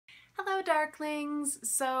Hello, Darklings!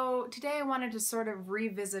 So today I wanted to sort of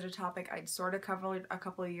revisit a topic I'd sort of covered a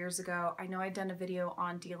couple of years ago. I know I'd done a video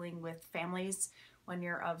on dealing with families when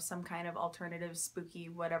you're of some kind of alternative, spooky,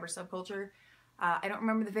 whatever subculture. I don't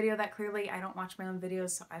remember the video that clearly. I don't watch my own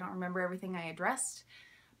videos, so I don't remember everything I addressed.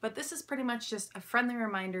 But this is pretty much just a friendly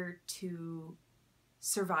reminder to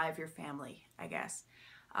survive your family, I guess.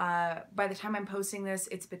 By the time I'm posting this,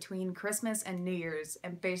 it's between Christmas and New Year's,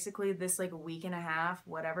 and basically this like week and a half,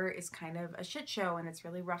 whatever, is kind of a shit show, and it's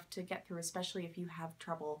really rough to get through, especially if you have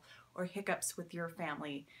trouble or hiccups with your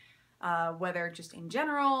family, whether just in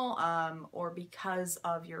general or because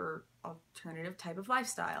of your alternative type of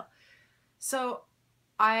lifestyle. So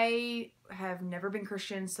I have never been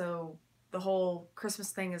Christian, so the whole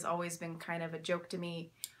Christmas thing has always been kind of a joke to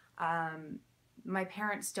me. My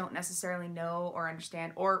parents don't necessarily know or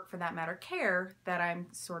understand, or for that matter care, that I'm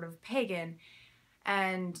sort of pagan,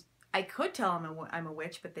 and I could tell them I'm a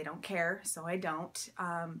witch, but they don't care, so I don't.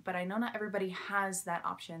 But I know not everybody has that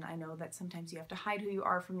option. I know that sometimes you have to hide who you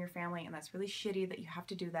are from your family, and that's really shitty that you have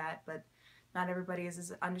to do that, but not everybody is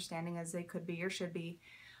as understanding as they could be or should be.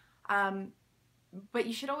 But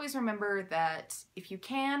you should always remember that if you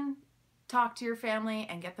can talk to your family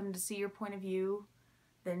and get them to see your point of view,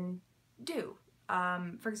 then do.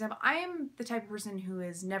 For example, I am the type of person who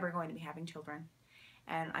is never going to be having children,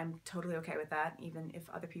 and I'm totally okay with that, even if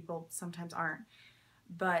other people sometimes aren't.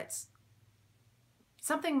 But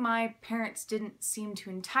something my parents didn't seem to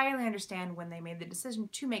entirely understand when they made the decision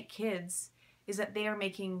to make kids is that they are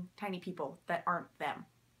making tiny people that aren't them.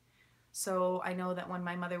 So I know that when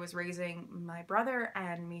my mother was raising my brother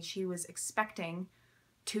and me, she was expecting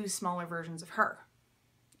two smaller versions of her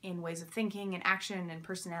in ways of thinking and action and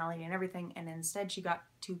personality and everything, and instead she got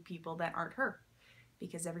two people that aren't her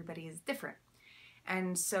because everybody is different.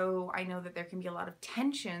 And so I know that there can be a lot of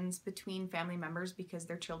tensions between family members because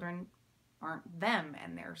their children aren't them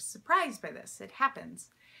and they're surprised by this. It happens.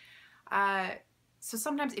 So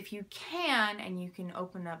sometimes if you can, and you can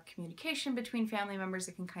open up communication between family members,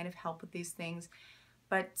 it can kind of help with these things.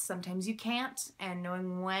 But sometimes you can't, and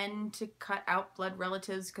knowing when to cut out blood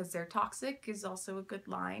relatives because they're toxic is also a good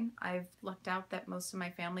line. I've lucked out that most of my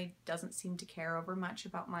family doesn't seem to care over much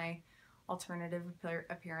about my alternative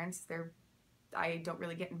appearance. I don't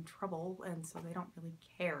really get in trouble, and so they don't really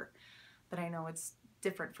care. But I know it's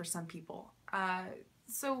different for some people.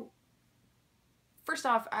 So first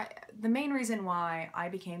off, the main reason why I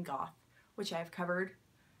became goth, which I've covered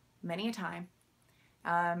many a time,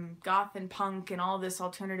 goth and punk and all this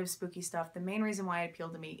alternative spooky stuff, the main reason why it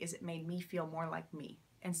appealed to me is it made me feel more like me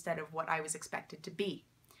instead of what I was expected to be.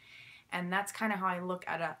 And that's kind of how I look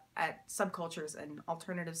at subcultures and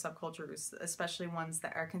alternative subcultures, especially ones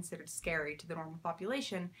that are considered scary to the normal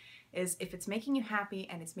population, is if it's making you happy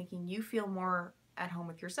and it's making you feel more at home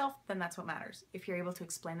with yourself, then that's what matters. If you're able to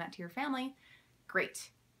explain that to your family, great.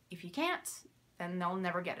 If you can't, then they'll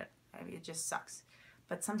never get it. I mean, it just sucks.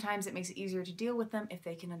 But sometimes it makes it easier to deal with them if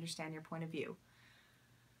they can understand your point of view.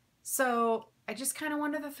 So I just kind of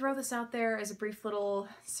wanted to throw this out there as a brief little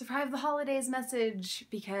survive the holidays message,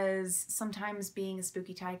 because sometimes being a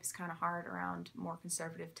spooky type is kind of hard around more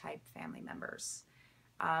conservative type family members.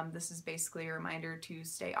 This is basically a reminder to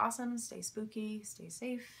stay awesome, stay spooky, stay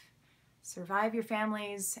safe, survive your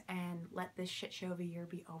families, and let this shit show of a year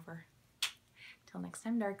be over. Till next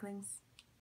time, Darklings.